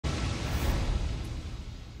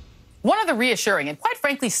One of the reassuring and quite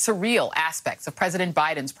frankly surreal aspects of President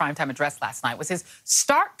Biden's primetime address last night was his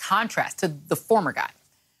stark contrast to the former guy.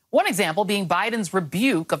 One example being Biden's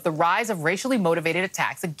rebuke of the rise of racially motivated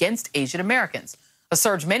attacks against Asian Americans, a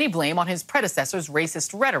surge many blame on his predecessor's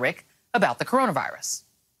racist rhetoric about the coronavirus.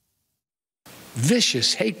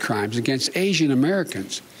 Vicious hate crimes against Asian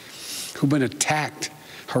Americans who've been attacked,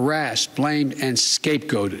 harassed, blamed, and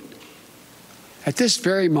scapegoated. At this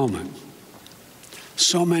very moment,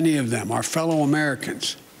 so many of them are fellow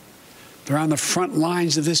Americans. They're on the front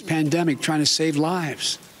lines of this pandemic trying to save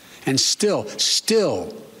lives. And still,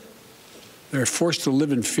 they're forced to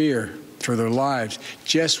live in fear for their lives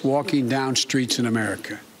just walking down streets in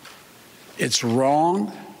America. It's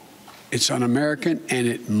wrong, it's un-American, and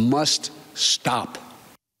it must stop.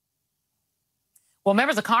 Well,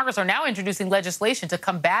 members of Congress are now introducing legislation to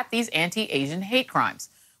combat these anti-Asian hate crimes,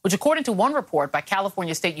 which, according to one report by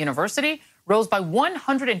California State University, rose by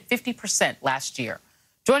 150% last year.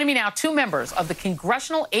 Joining me now, two members of the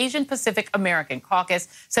Congressional Asian Pacific American Caucus,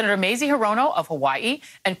 Senator Mazie Hirono of Hawaii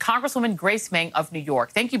and Congresswoman Grace Meng of New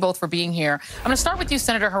York. Thank you both for being here. I'm going to start with you,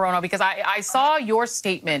 Senator Hirono, because I saw your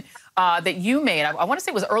statement that you made. I want to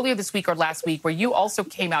say it was earlier this week or last week, where you also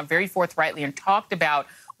came out very forthrightly and talked about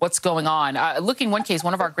what's going on. Looking one case,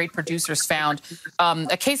 one of our great producers found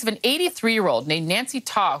a case of an 83-year-old named Nancy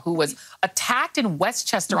Ta who was attacked in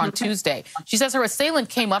Westchester on Tuesday. She says her assailant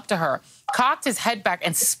came up to her, cocked his head back,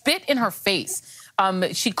 and spit in her face.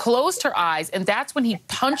 She closed her eyes, and that's when he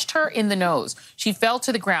punched her in the nose. She fell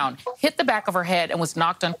to the ground, hit the back of her head, and was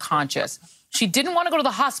knocked unconscious. She didn't want to go to the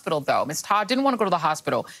hospital, though. Ms. Ta didn't want to go to the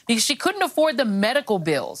hospital because she couldn't afford the medical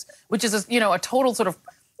bills, which is, a total sort of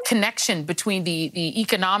connection between the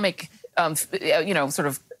economic, sort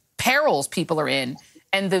of perils people are in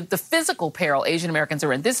and the physical peril Asian Americans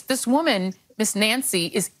are in. This woman, Miss Nancy,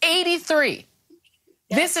 is 83.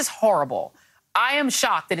 Yes. This is horrible. I am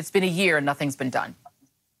shocked that it's been a year and nothing's been done.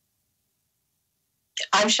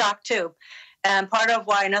 I'm shocked, too. And part of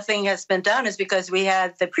why nothing has been done is because we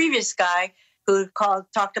had the previous guy who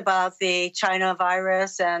talked about the China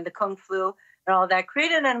virus and the Kung flu and all that,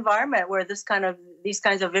 created an environment where these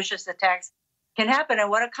kinds of vicious attacks can happen. And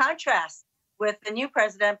what a contrast with the new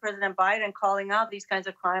president, President Biden, calling out these kinds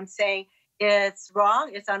of crimes, saying it's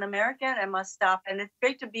wrong, it's un-American, and must stop. And it's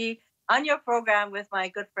great to be on your program with my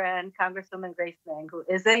good friend, Congresswoman Grace Meng, who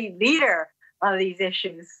is a leader on these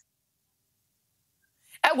issues.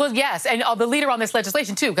 Well, yes, and the leader on this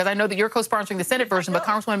legislation, too, because I know that you're co-sponsoring the Senate version, but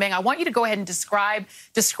Congresswoman Meng, I want you to go ahead and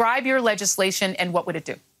describe your legislation and what would it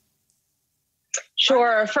do?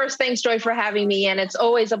 Sure. First, thanks, Joy, for having me. And it's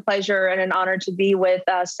always a pleasure and an honor to be with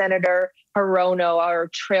Senator Hirono, our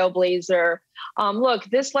trailblazer. Look,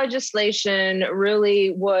 this legislation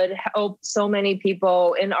really would help so many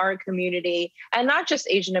people in our community, and not just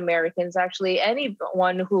Asian Americans, actually,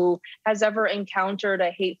 anyone who has ever encountered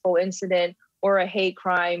a hateful incident or a hate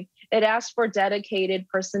crime. It asks for dedicated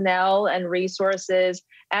personnel and resources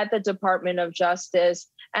at the Department of Justice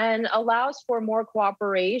and allows for more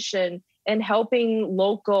cooperation in helping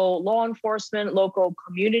local law enforcement, local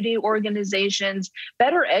community organizations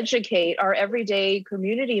better educate our everyday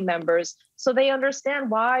community members so they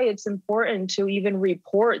understand why it's important to even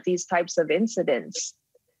report these types of incidents.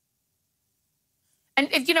 And,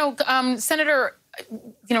 Senator,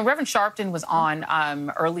 Reverend Sharpton was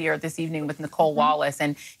on earlier this evening with Nicole Wallace,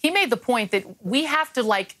 and he made the point that we have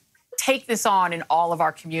to, take this on in all of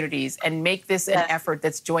our communities and make this an effort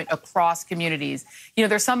that's joint across communities.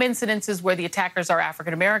 There's some incidences where the attackers are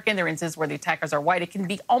African-American. There are instances where the attackers are white. It can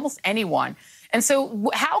be almost anyone. And so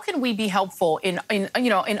how can we be helpful in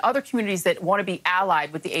other communities that want to be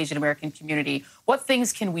allied with the Asian American community? What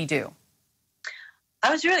things can we do? I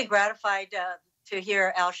was really gratified to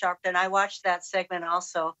hear Al Sharpton. I watched that segment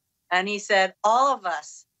also. And he said, all of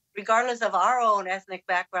us, regardless of our own ethnic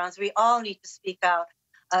backgrounds, we all need to speak out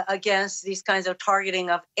against these kinds of targeting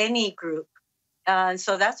of any group. And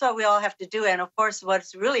so that's what we all have to do. And of course,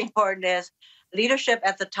 what's really important is leadership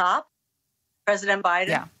at the top, President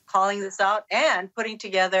Biden calling this out and putting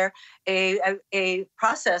together a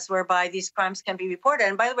process whereby these crimes can be reported.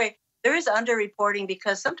 And by the way, there is underreporting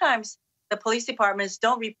because sometimes the police departments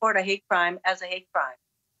don't report a hate crime as a hate crime.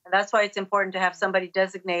 And that's why it's important to have somebody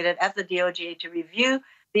designated at the DOJ to review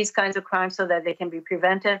these kinds of crimes so that they can be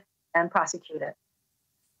prevented and prosecuted.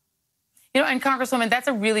 And Congresswoman, that's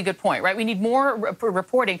a really good point, right? We need more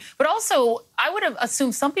reporting. But also, I would have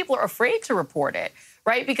assumed some people are afraid to report it,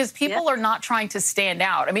 right? Because people are not trying to stand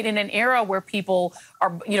out. I mean, in an era where people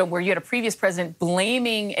are, where you had a previous president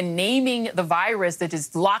blaming and naming the virus that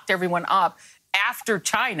just locked everyone up after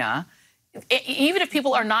China, even if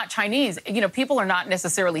people are not Chinese, people are not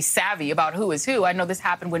necessarily savvy about who is who. I know this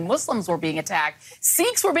happened when Muslims were being attacked.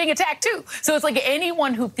 Sikhs were being attacked, too. So it's like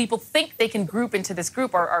anyone who people think they can group into this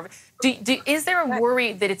group is there a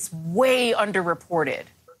worry that it's way underreported?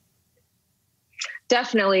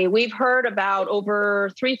 Definitely. We've heard about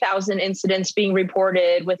over 3,000 incidents being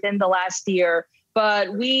reported within the last year,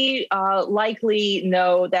 but we likely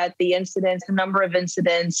know that the number of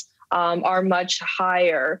incidents are much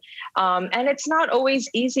higher. And it's not always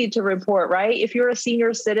easy to report, right? If you're a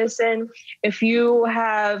senior citizen, if you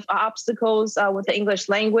have obstacles with the English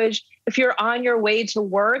language, if you're on your way to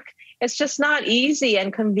work, it's just not easy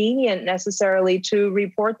and convenient necessarily to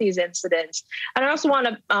report these incidents. And I also want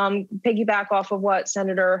to piggyback off of what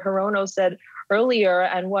Senator Hirono said earlier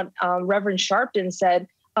and what Reverend Sharpton said.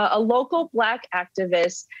 A local Black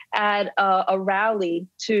activist at a rally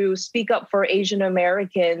to speak up for Asian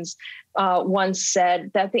Americans once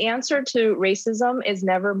said that the answer to racism is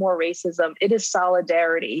never more racism. It is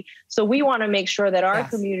solidarity. So we want to make sure that our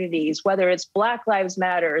communities, whether it's Black Lives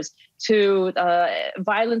Matters to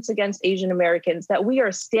violence against Asian Americans, that we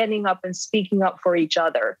are standing up and speaking up for each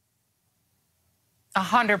other.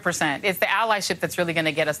 100%. It's the allyship that's really going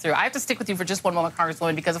to get us through. I have to stick with you for just one moment,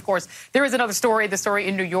 Congresswoman, because, of course, there is another story, the story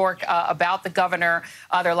in New York about the governor.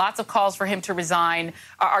 There are lots of calls for him to resign.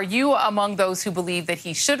 Are you among those who believe that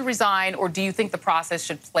he should resign, or do you think the process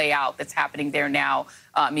should play out that's happening there now,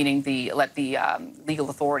 meaning let the legal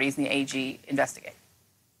authorities and the AG investigate?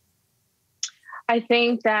 I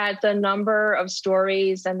think that the number of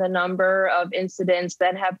stories and the number of incidents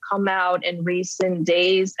that have come out in recent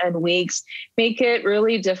days and weeks make it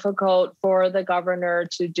really difficult for the governor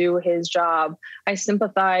to do his job. I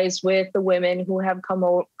sympathize with the women who have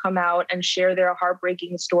come out and share their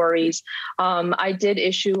heartbreaking stories. I did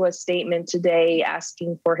issue a statement today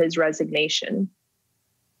asking for his resignation.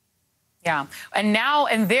 Yeah.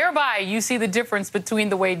 And thereby you see the difference between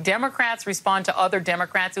the way Democrats respond to other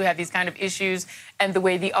Democrats who have these kind of issues and the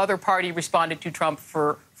way the other party responded to Trump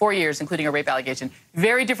for 4 years, including a rape allegation.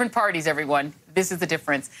 Very different parties, everyone. This is the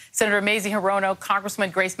difference. Senator Mazie Hirono,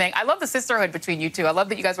 Congresswoman Grace Meng. I love the sisterhood between you two. I love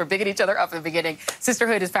that you guys were bigging each other up at the beginning.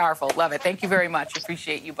 Sisterhood is powerful. Love it. Thank you very much.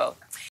 Appreciate you both.